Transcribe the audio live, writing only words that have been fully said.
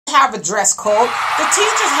have a dress code. The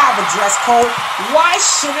teachers have a dress code. Why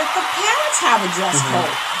shouldn't the parents have a dress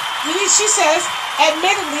code? She says,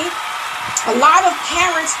 admittedly, a lot of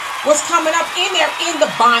parents was coming up in there in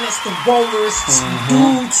the bonnets, the rollers,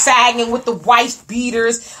 dudes sagging with the wife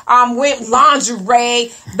beaters, with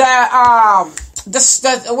lingerie, the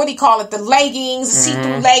what do you call it? The leggings, the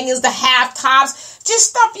see-through leggings, the half tops, just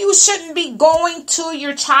stuff you shouldn't be going to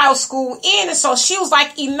your child's school in. And so she was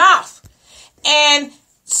like, enough. And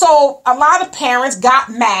so a lot of parents got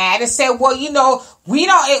mad and said, well, you know, we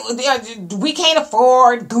can't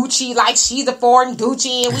afford Gucci like she's affording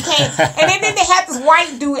Gucci, and we can't. And then they had this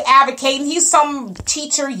white dude advocating. He's some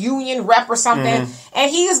teacher union rep or something,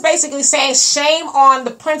 and he is basically saying shame on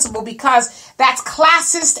the principal because that's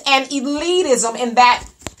classist and elitism, and that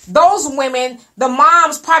those women, the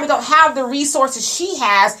moms, probably don't have the resources she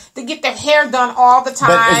has to get their hair done all the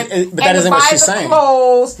time, but that isn't what she's saying.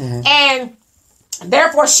 Clothes, and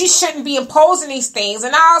therefore she shouldn't be imposing these things.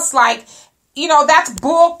 And I was like, you know, that's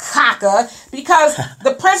bull caca, because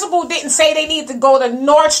the principal didn't say they need to go to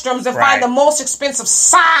Nordstrom's and find the most expensive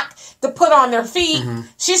sock to put on their feet.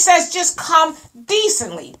 She says just come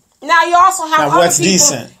decently. Now you also have other what's people,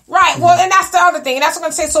 decent? Right. Well, and that's the other thing. And that's what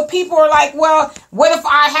I'm going to say. So people are like, well, what if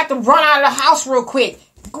I have to run out of the house real quick?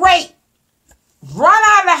 Great. Run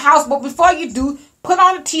out of the house, but before you do, put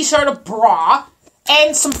on a t-shirt, a bra,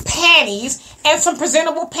 and some panties, and some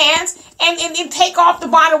presentable pants, and take off the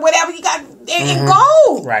bonnet, whatever you got, and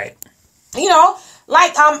go. Right. You know,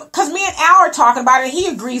 like, because me and Al are talking about it, and he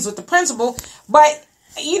agrees with the principal, but,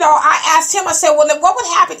 you know, I asked him, I said, well, then what would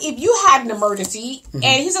happen if you had an emergency? And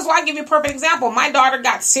he says, well, I'll give you a perfect example. My daughter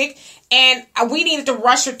got sick, and we needed to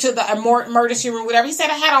rush her to the emergency room, whatever. He said,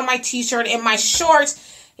 I had on my t-shirt and my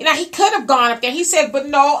shorts. You know, he could have gone up there. He said, but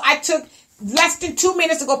no, I took less than 2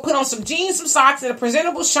 minutes to go put on some jeans, some socks, and a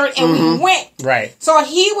presentable shirt, and we went. Right. So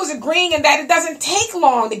he was agreeing in that it doesn't take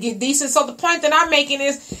long to get decent. So the point that I'm making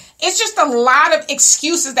is, it's just a lot of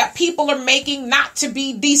excuses that people are making not to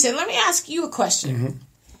be decent. Let me ask you a question.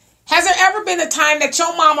 Has there ever been a time that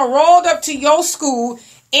your mama rolled up to your school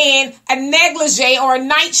in a negligee or a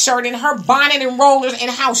nightshirt and her bonnet and rollers and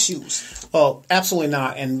house shoes? Well, absolutely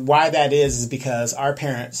not. And why that is because our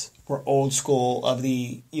parents were old school of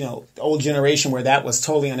the, you know, old generation where that was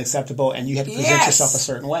totally unacceptable and you had to present yourself a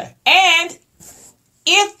certain way. And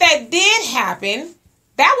if that did happen,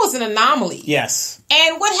 that was an anomaly. Yes.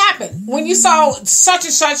 And what happened when you saw such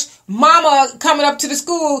and such mama coming up to the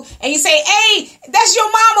school and you say, hey, that's your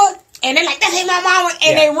mama? And they're like, that ain't my mama.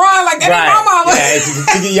 And they run like, that ain't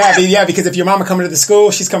my mama. Yeah, because if your mama coming to the school,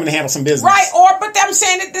 she's coming to handle some business. Right. But I'm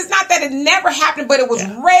saying it's not that it never happened, but it was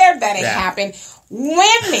rare that it happened.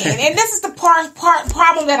 Women, and this is the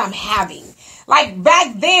problem that I'm having. Like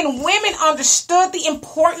back then, women understood the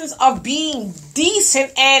importance of being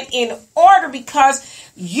decent and in order, because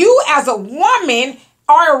you as a woman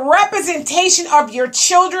are a representation of your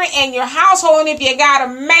children and your household. And if you got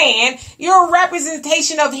a man, you're a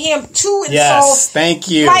representation of him too. And yes, so, thank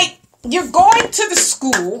you. Like, you're going to the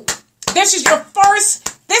school. This is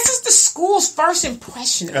the school's first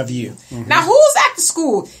impression of you. Now, who's at the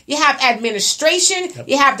school? You have administration,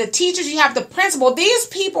 you have the teachers, you have the principal. These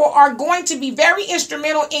people are going to be very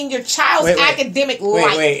instrumental in your child's academic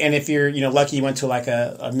life. And if you're, lucky you went to like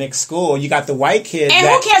a mixed school, you got the white kids. And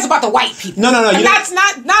who cares about the white people? No. And that's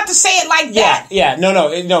not to say it like that. Yeah, no.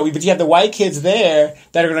 But you have the white kids there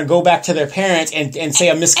that are going to go back to their parents and say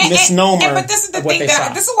a misnomer. But this is the thing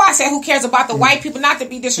this is why I say who cares about the white people, not to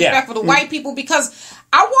be disrespectful to white people, because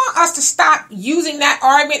I want us to stop using that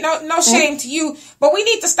argument. No shame to you, but we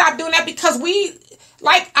need to stop doing that, because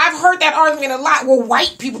I've heard that argument a lot. Well,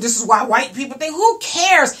 white people, this is why white people think. Who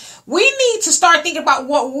cares? We need to start thinking about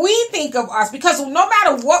what we think of us, because no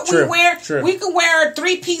matter what we wear, we can wear a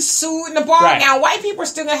 3-piece suit and a ball gown. White people are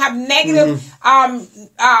still going to have negative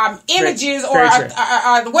images or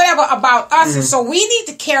whatever about us. And so we need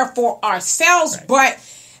to care for ourselves. Right. But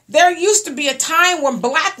there used to be a time when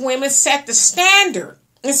black women set the standard.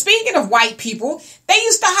 And speaking of white people, they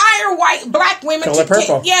used to hire black women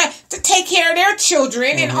to take care of their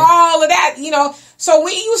children and all of that, So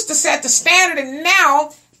we used to set the standard, and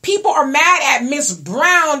now people are mad at Miss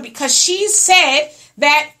Brown because she said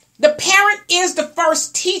that the parent is the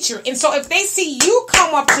first teacher. And so if they see you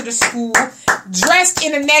come up to the school dressed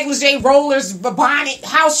in a negligee, rollers, bonnet,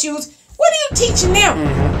 house shoes, what are you teaching them?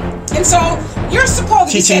 And so you're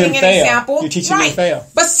supposed to be setting an example. You're teaching them fail.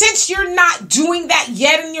 But since you're not doing that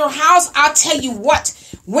yet in your house, I'll tell you what.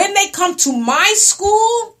 When they come to my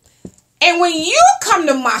school, And when you come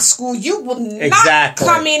to my school, you will not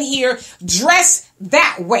come in here dressed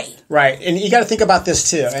that way. Right. And you got to think about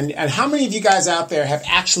this too. And how many of you guys out there have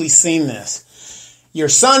actually seen this? Your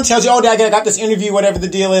son tells you, oh, Dad, I got this interview, whatever the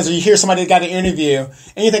deal is, or you hear somebody that got an interview,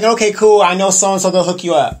 and you think, okay, cool, I know so-and-so, they'll hook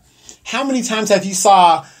you up. How many times have you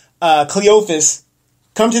saw Cleophas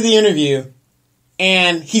come to the interview,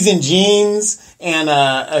 and he's in jeans, and,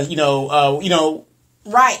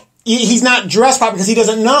 right. He's not dressed properly because he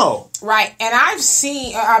doesn't know. Right. And I've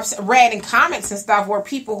read in comments and stuff where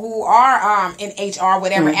people who are in HR,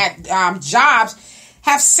 whatever, at jobs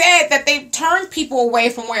have said that they've turned people away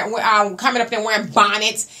from coming up there wearing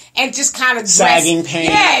bonnets and just kind of sagging pants.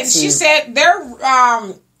 Yeah, and she said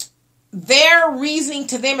their reasoning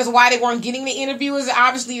to them is why they weren't getting the interview is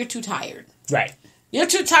obviously you're too tired. Right. You're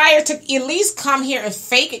too tired to at least come here and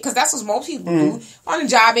fake it, because that's what most people do on a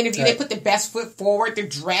job interview. Right. They put their best foot forward. They're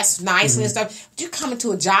dressed nicely and stuff. But you come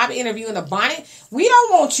into a job interview in a bonnet, we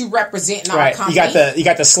don't want you representing our company. You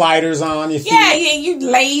got the sliders on. Yeah, you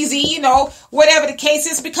lazy, whatever the case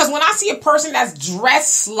is. Because when I see a person that's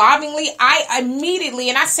dressed slovenly, I immediately,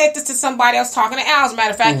 and I said this to somebody else talking to Al, as a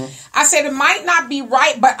matter of fact, I said it might not be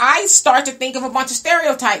right, but I start to think of a bunch of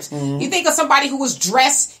stereotypes. You think of somebody who was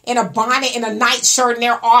dressed in a bonnet and a nightshirt, and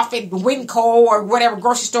they're off at Winco or whatever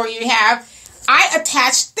grocery store you have. I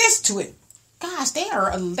attach this to it. Gosh, they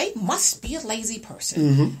must be a lazy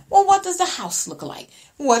person. Well, what does the house look like?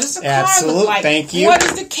 What does the car look like? Thank you. What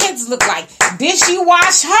does the kids look like? Did she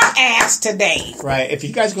wash her ass today? Right. If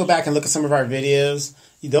you guys go back and look at some of our videos,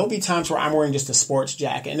 there'll be times where I'm wearing just a sports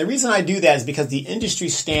jacket. And the reason I do that is because the industry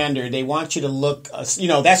standard, they want you to look,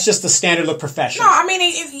 that's just the standard look professional. No, I mean,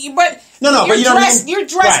 you're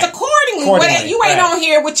dressed accordingly. You ain't on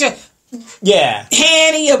here with your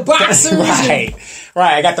hand in your boxers. Right.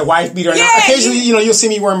 I got the wife beater. Yeah, occasionally, you'll see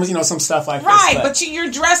me wearing, some stuff like this. Right, but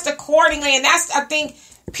you're dressed accordingly. And that's, I think,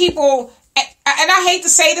 people... And I hate to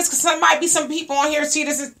say this because there might be some people on here see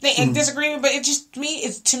this and disagree with me, but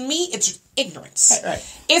to me, it's ignorance. Right.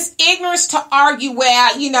 It's ignorance to argue,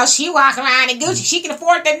 she walk around in Gucci, she can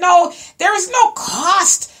afford that. No, there is no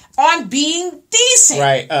cost on being decent.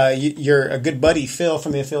 Right. You're a good buddy, Phil,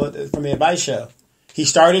 from the Advice Show. He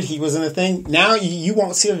started, he was in the thing. Now you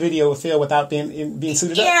won't see a video with Phil without being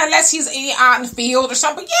suited up. Yeah, unless he's out in the field or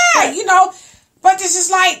something. Yeah, But this is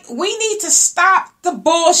like, we need to stop the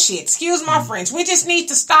bullshit. Excuse my French. We just need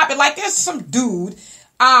to stop it. Like, there's some dude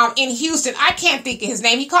in Houston. I can't think of his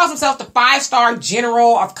name. He calls himself the 5-star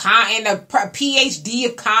general of and the PhD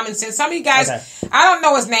of common sense. Some of you guys, I don't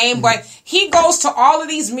know his name, but he goes to all of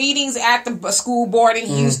these meetings at the school board in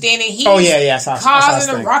Houston, and he's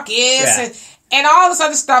causing a ruckus and all this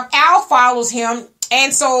other stuff. Al follows him.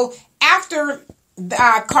 And so after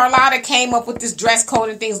Carlotta came up with this dress code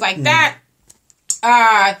and things like that,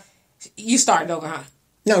 you started over, huh?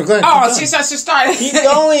 No, go ahead. Oh, she started. Keep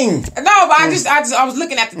going. No, but I was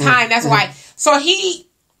looking at the time. That's why. So he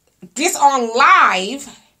gets on live,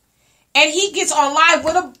 and he gets on live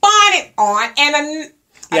with a bonnet on and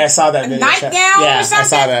I saw that video. Nightgown or something. I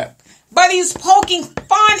saw that. But he's poking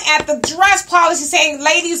fun at the dress policy, saying,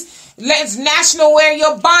 "Ladies, it's National Wear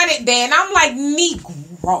Your Bonnet Day," and I'm like,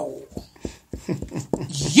 Negro,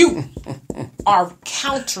 you are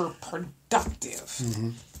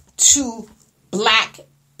counterproductive to black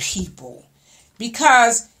people,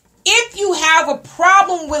 because if you have a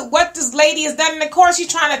problem with what this lady has done, and of course you're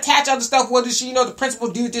trying to attach other stuff, whether she, the principal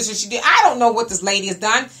did this or she did, I don't know what this lady has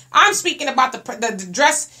done. I'm speaking about the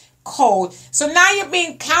dress code. So now you're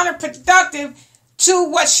being counterproductive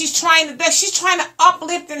to what she's trying to do. She's trying to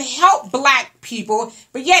uplift and help black people,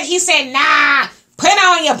 but yet he's saying, nah, put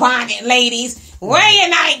on your bonnet, ladies. Wear your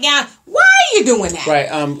nightgown. Why are you doing that? Right.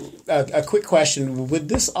 A quick question. Would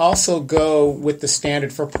this also go with the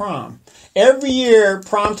standard for prom? Every year,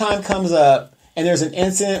 prom time comes up, and there's an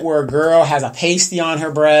incident where a girl has a pasty on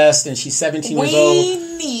her breast, and she's 17 years old. We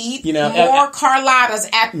need more Carlottas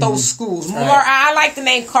at those schools. More. Right. I like the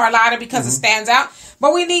name Carlotta because it stands out.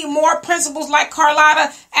 But we need more principals like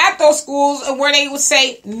Carlotta at those schools where they would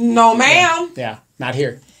say, no, ma'am. Yeah, not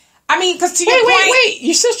here. I mean, because to your point... Wait.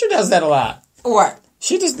 Your sister does that a lot. What?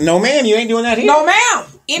 She just, no, ma'am, you ain't doing that here. No, ma'am.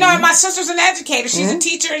 And my sister's an educator. She's a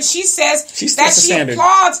teacher, and she says that she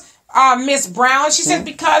applauds Miss Brown. She says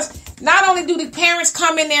because not only do the parents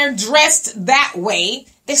come in there dressed that way,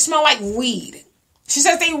 they smell like weed. She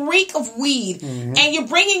says they reek of weed. And you're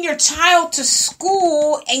bringing your child to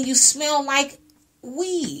school, and you smell like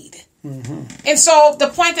weed. And so the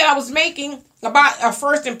point that I was making about a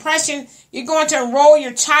first impression, you're going to enroll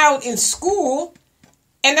your child in school,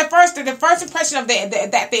 And the first impression of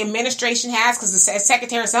that the administration has, because the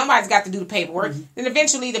secretary, somebody's got to do the paperwork. Then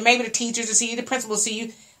eventually, maybe the teachers will see you, the principal will see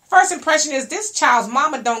you. First impression is this child's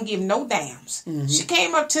mama don't give no dams. She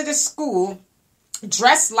came up to the school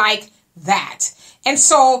dressed like that. And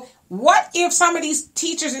so, what if some of these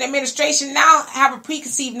teachers and administration now have a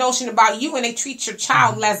preconceived notion about you and they treat your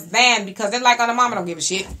child less than because they're like, oh, the mama don't give a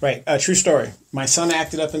shit. Right. True story. My son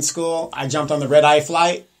acted up in school. I jumped on the red-eye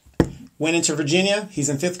flight. Went into Virginia. He's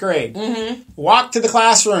in 5th grade. Walked to the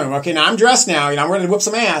classroom. Okay, now I'm dressed now. I'm ready to whip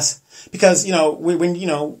some ass. Because, when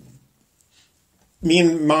me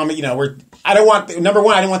and mom, I don't want, number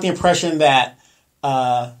one, I didn't want the impression that,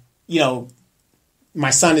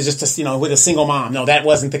 my son is just, with a single mom. No, that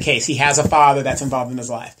wasn't the case. He has a father that's involved in his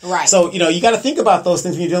life. Right. So, you got to think about those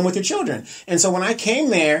things when you're dealing with your children. And so when I came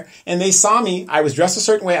there and they saw me, I was dressed a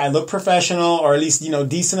certain way. I looked professional or at least,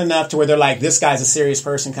 decent enough to where they're like, this guy's a serious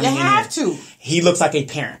person coming in here. You have to. He looks like a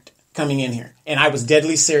parent coming in here. And I was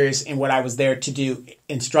deadly serious in what I was there to do,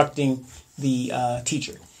 instructing the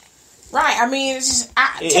teacher. Right. I mean, it's just...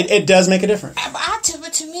 It does make a difference.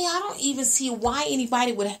 But to me, I don't even see why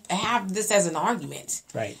anybody would have this as an argument.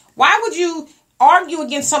 Right. Why would you argue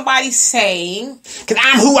against somebody saying... Because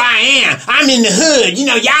I'm who I am. I'm in the hood.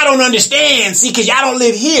 Y'all don't understand. See, because y'all don't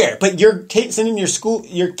live here. But you're sending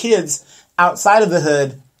your kids outside of the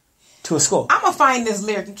hood to a school. I'm going to find this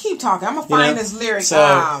lyric. And keep talking. I'm going to find this lyric.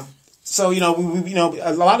 So, we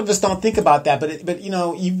a lot of us don't think about that. But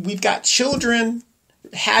we've got children...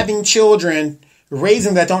 having children,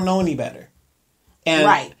 raising that don't know any better. And,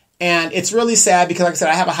 right. And it's really sad because, like I said,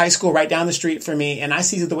 I have a high school right down the street from me, and I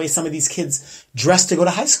see the way some of these kids dress to go to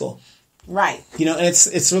high school. Right. And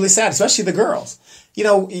it's really sad, especially the girls.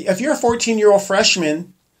 If you're a 14-year-old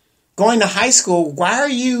freshman going to high school, why are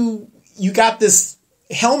you got this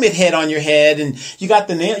helmet head on your head and you got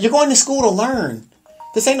the nail? You're going to school to learn.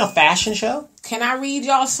 This ain't no fashion show. Can I read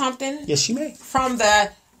y'all something? Yes, you may. From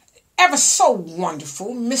the ever so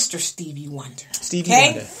wonderful Mr. Stevie Wonder. Stevie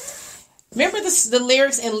Wonder. Remember the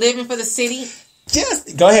lyrics in Living for the City?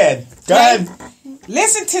 Just go ahead. Go ahead.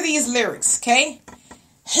 Listen to these lyrics, okay?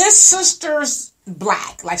 His sister's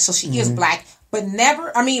black, so she is black, but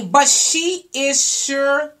she is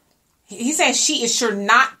sure. He said she is sure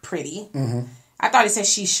not pretty. I thought he said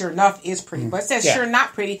she sure enough is pretty, but it says sure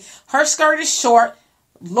not pretty. Her skirt is short.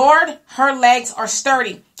 Lord, her legs are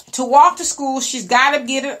sturdy. To walk to school, she's got to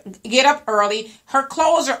get up early. Her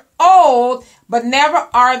clothes are old, but never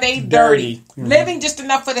are they dirty. Living just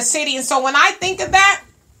enough for the city. And so when I think of that,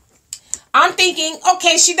 I'm thinking,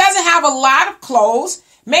 okay, she doesn't have a lot of clothes.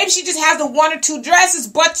 Maybe she just has the 1 or 2 dresses,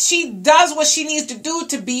 but she does what she needs to do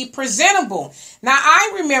to be presentable. Now,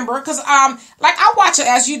 I remember, because I watch,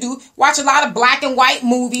 as you do, watch a lot of black and white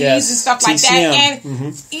movies and stuff like that.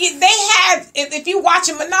 And they had, if you watch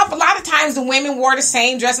them enough, a lot of times the women wore the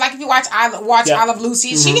same dress. Like if you watch I Love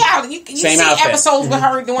Lucy, she had, you see outfit. Episodes with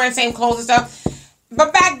her wearing the same clothes and stuff.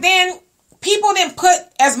 But back then, people didn't put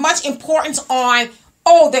as much importance on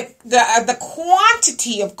the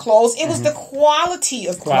quantity of clothes. It was the quality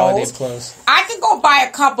of clothes. I could go buy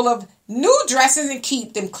a couple of new dresses and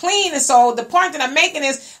keep them clean. And so the point that I'm making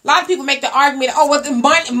is a lot of people make the argument,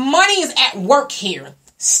 the money is at work here.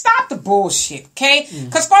 Stop the bullshit, okay?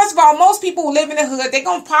 Because first of all, most people who live in the hood, they're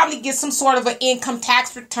going to probably get some sort of an income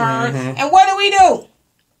tax return. And what do?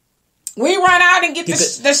 We run out and get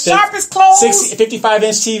the sharpest clothes.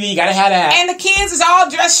 55-inch TV, you gotta have that. And the kids is all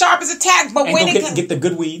dressed sharp as a tack. But when get the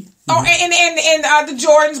good weed. Oh, and the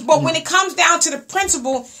Jordans. But when it comes down to the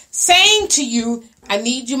principal saying to you, I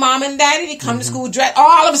need you, mom and daddy, to come to school dressed.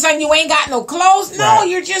 All of a sudden you ain't got no clothes. No,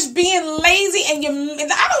 you're just being lazy. And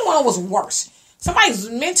I don't know what's worse. Somebody's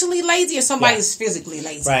mentally lazy or somebody's physically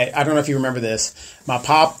lazy. Right. I don't know if you remember this. My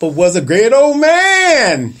papa was a great old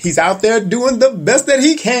man. He's out there doing the best that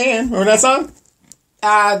he can. Remember that song?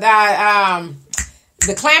 The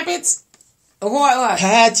Clampets. What?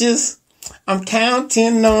 Patches. I'm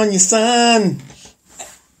counting on you, son.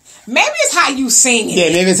 Maybe it's how you sing it. Yeah,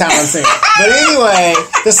 maybe it's how I'm singing. But anyway,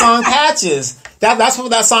 the song Patches. That's what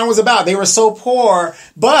that song was about. They were so poor,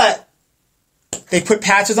 but they put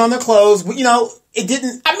patches on their clothes. It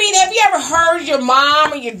didn't... I mean, have you ever heard your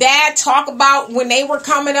mom or your dad talk about when they were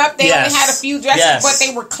coming up, they only had a few dresses, but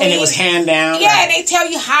they were clean? And it was hand down. Yeah, and they tell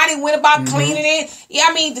you how they went about cleaning it. Yeah,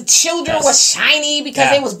 I mean, the children was shiny because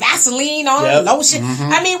there was Vaseline on the lotion.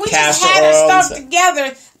 I mean, we just had that stuff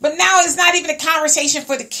together, but now it's not even a conversation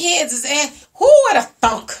for the kids. It's, who would have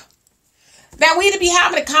thunk? Now, we need to be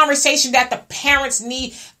having a conversation that the parents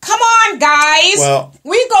need. Come on, guys. Well,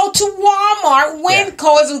 we go to Walmart,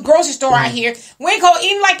 Winco, is a grocery store out here. Winco,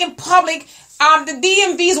 even like in public, the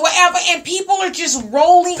DMVs, whatever, and people are just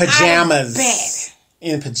rolling out of bed.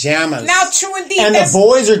 In pajamas. Now, true indeed. And the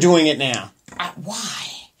boys are doing it now. Why?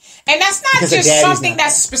 And that's not because just something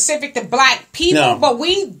that's specific to black people, but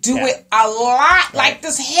we do it a lot. Right. Like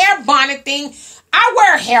this hair bonnet thing. I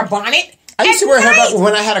wear a hair bonnet. I used to wear a hair bonnet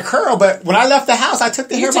when I had a curl, but when I left the house, I took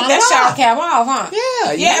the hair bonnet off. You took that shower cap off, huh?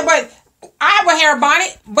 Yeah. But I have a hair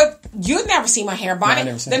bonnet, but you'd never see my hair bonnet.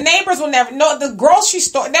 No, the neighbors will never. No, the grocery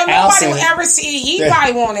store. Nobody will ever see it. He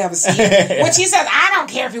probably won't ever see it. When she says, "I don't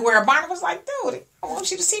care if you wear a bonnet," I was like, "Dude, I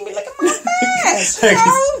want you to see me look at my face." You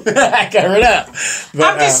know? Cover it up. But,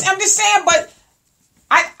 I'm just saying. But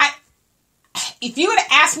I if you would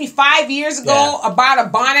have asked me 5 years ago about a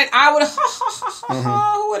bonnet, I would have.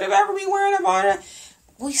 Who would have ever been wearing a bonnet?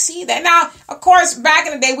 We see that. Now, of course, back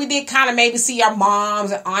in the day, we did kind of maybe see our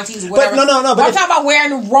moms and aunties, whatever. But no. But I'm talking about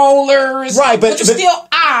wearing rollers. Right, but still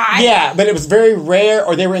odd. Yeah, but it was very rare,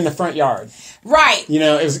 or they were in the front yard. Right. You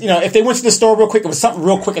know, it was, if they went to the store real quick, it was something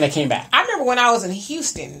real quick and they came back. I remember when I was in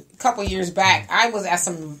Houston a couple years back, I was at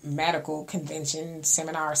some medical convention,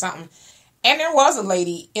 seminar or something, and there was a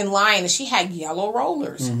lady in line and she had yellow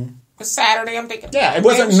rollers. Mm-hmm. Saturday, I'm thinking. Yeah, it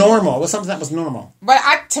wasn't normal. It was something that was normal. But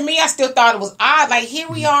to me, I still thought it was odd. Like, here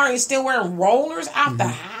we are, and you're still wearing rollers out the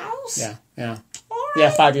house? Yeah. Right. Yeah,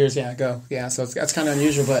 5 years ago. Yeah, so that's kind of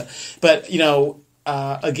unusual. But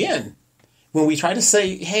again, when we try to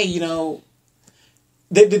say, hey,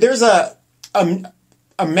 there's a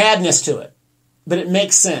madness to it, but it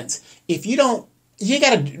makes sense. If you don't, you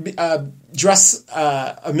got to dress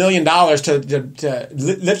 $1 million to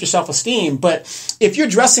lift your self-esteem. But if you're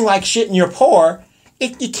dressing like shit and you're poor,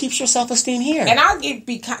 it keeps your self-esteem here. And I'll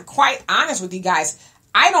be quite honest with you guys.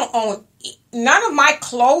 I don't own none of my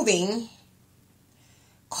clothing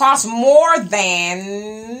costs more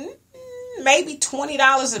than maybe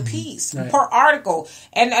 $20 a piece per article.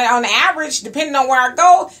 And on average, depending on where I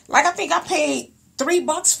go, like I think I paid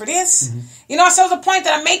 $3 for this. Mm-hmm. So the point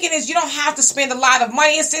that I'm making is you don't have to spend a lot of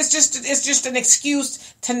money. It's just an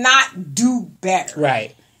excuse to not do better.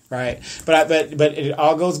 Right. But it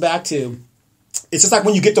all goes back to, it's just like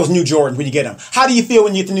when you get those new Jordans, when you get them. How do you feel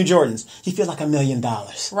when you get the new Jordans? You feel like $1 million.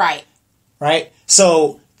 Right.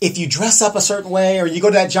 So if you dress up a certain way or you go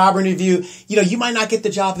to that job interview, you might not get the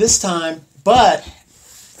job this time, but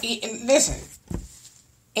listen,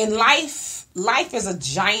 in life is a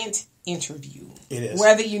giant interview. It is.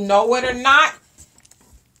 Whether you know it or not.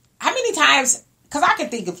 How many times, because I can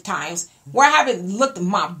think of times where I haven't looked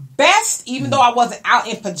my best, even though I wasn't out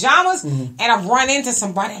in pajamas, and I've run into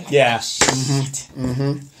somebody and I'm like, oh, shit.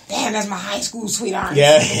 Damn, that's my high school sweetheart.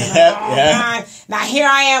 Yeah. Now here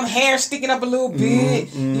I am, hair sticking up a little bit.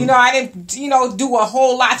 I didn't, do a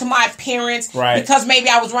whole lot to my appearance because maybe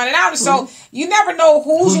I was running out. So you never know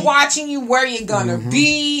who's watching you, where you're gonna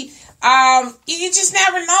be. You just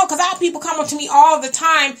never know, because I have people come up to me all the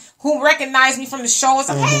time who recognize me from the show and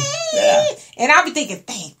say, hey, and I'll be thinking,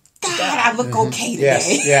 thank God I look okay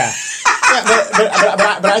today.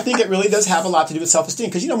 But I think it really does have a lot to do with self-esteem,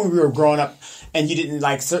 because when we were growing up and you didn't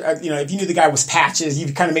if you knew the guy was patches,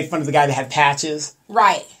 you kind of made fun of the guy that had patches.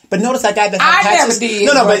 Right. But notice that guy that had patches. I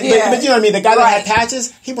never did. But you know what I mean? The guy that had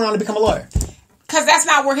patches, he went on to become a lawyer. Because that's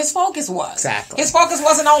not where his focus was. Exactly. His focus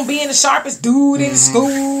wasn't on being the sharpest dude in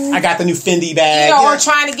school. I got the new Fendi bag. Or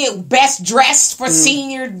trying to get best dressed for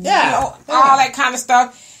senior, all that kind of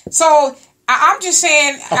stuff. So, I'm just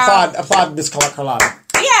saying... applaud Miss Carlotta.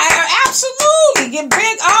 Yeah, absolutely. Get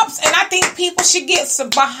big ups. And I think people should get some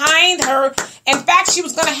behind her. In fact, she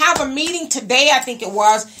was going to have a meeting today, I think it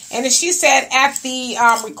was. And then she said at the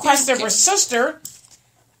request of her sister...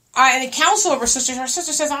 and the counsel of her sister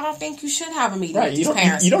says, I don't think you should have a meeting with these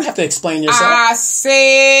parents. You don't have to explain yourself. I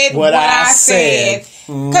said what I said.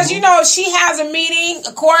 Because, she has a meeting,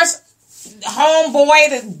 of course, homeboy,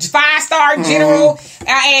 the 5-star general,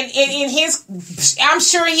 and in his, I'm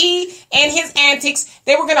sure he and his antics,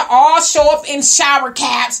 they were going to all show up in shower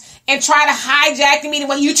caps and try to hijack the meeting.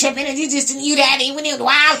 Well, you tripping and you that, even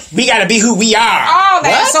wow. We got to be who we are. All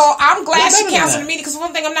that. What? So I'm glad she canceled the meeting, because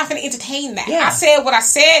one thing, I'm not going to entertain that. I said what I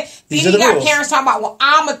said. Then you got parents talking about, well,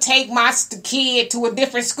 I'm going to take my kid to a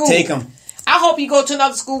different school. Take them. I hope you go to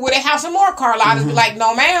another school where they have some more Carlottas. Be like,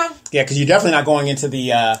 no, ma'am. Yeah, because you're definitely not going into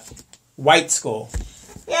the white school.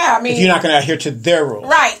 Yeah, I mean, if you're not going to adhere to their rules.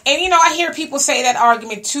 Right. And, I hear people say that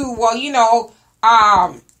argument too. Well,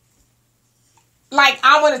 like,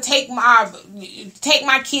 I want to take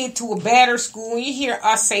my kid to a better school. You hear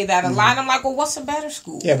us say that a lot. I'm like, well, what's a better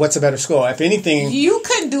school? Yeah, what's a better school? If anything... You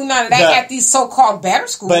couldn't do none of that at these so-called better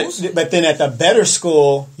schools. But then at the better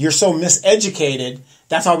school, you're so miseducated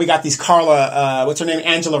That's why we got these Carla, what's her name,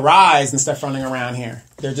 Angela Rise and stuff running around here.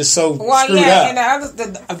 They're just so screwed up.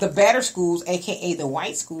 And the better schools, aka the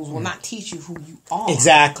white schools, will not teach you who you are.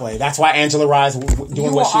 Exactly. That's why Angela Rise doing what she...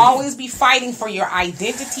 You will always be fighting for your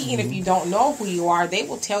identity, and if you don't know who you are, they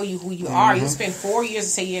will tell you who you are. You'll spend 4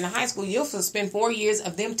 years, say you're in high school, you'll spend 4 years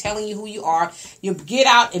of them telling you who you are. You'll get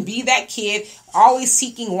out and be that kid, always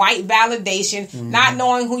seeking white validation, not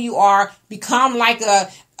knowing who you are, become like a...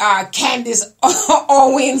 Candace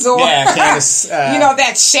Owens or Candace,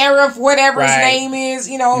 that sheriff, whatever his name is,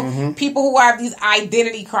 people who have these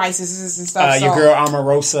identity crises and stuff. Your girl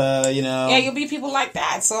Omarosa, Yeah, you'll be people like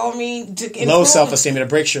that. So, I mean, low self-esteem, it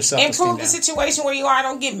breaks your self-esteem improve the situation where you are.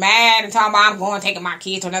 Don't get mad and talk about, I'm going taking my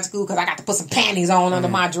kid to another school because I got to put some panties on under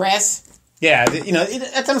my dress. Yeah, that's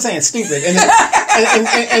what I'm saying, stupid.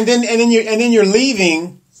 And then you're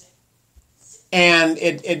leaving. And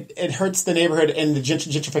it hurts the neighborhood and the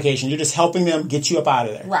gentrification. You're just helping them get you up out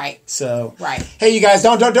of there. Right. So, right. Hey, you guys,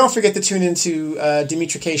 don't forget to tune into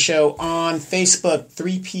Demetra K Show on Facebook,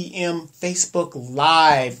 3 p.m. Facebook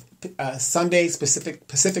Live, Sunday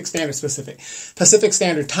Pacific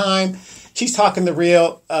Standard Time. She's talking the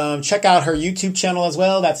real. Check out her YouTube channel as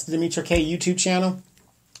well. That's the Demetra K YouTube channel.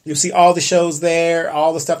 You'll see all the shows there,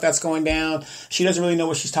 all the stuff that's going down. She doesn't really know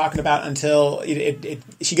what she's talking about until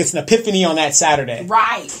she gets an epiphany on that Saturday.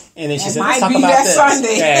 Right. And then she said, let's talk about this.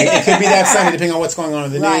 Sunday. Yeah, it could be that Sunday, depending on what's going on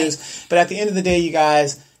in the news. But at the end of the day, you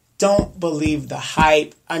guys, don't believe the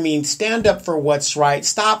hype. I mean, stand up for what's right.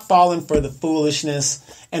 Stop falling for the foolishness.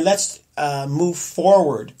 And let's move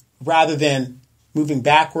forward rather than moving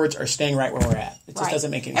backwards or staying right where we're at. It just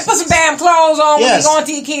doesn't make any sense. And put some damn clothes on when you going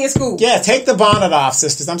to your kids' school. Yeah, take the bonnet off,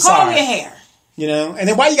 sisters. I'm sorry. Comb your hair. And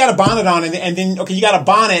then why you got a bonnet on and then, okay, you got a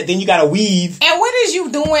bonnet, then you got a weave. And what is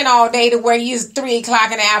you doing all day to where it's 3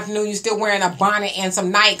 o'clock in the afternoon, you're still wearing a bonnet and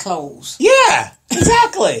some night clothes? Yeah,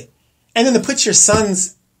 exactly. And then to put your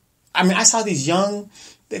sons, I mean, I saw these young,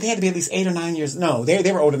 they had to be at least 8 or 9 years. No,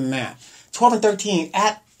 they were older than that. 12 and 13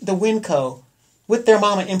 at the Winco with their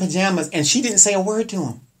mama in pajamas, and she didn't say a word to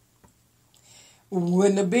them.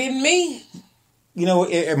 Wouldn't have been me.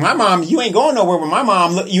 My mom, you ain't going nowhere with my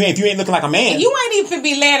mom if you ain't looking like a man. And you ain't even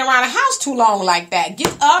be laying around the house too long like that.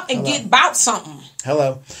 Get up and get about something.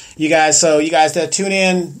 Hello. You guys, tune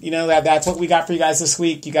in. That's what we got for you guys this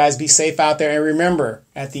week. You guys be safe out there. And remember,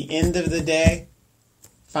 at the end of the day,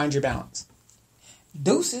 find your balance.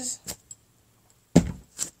 Deuces.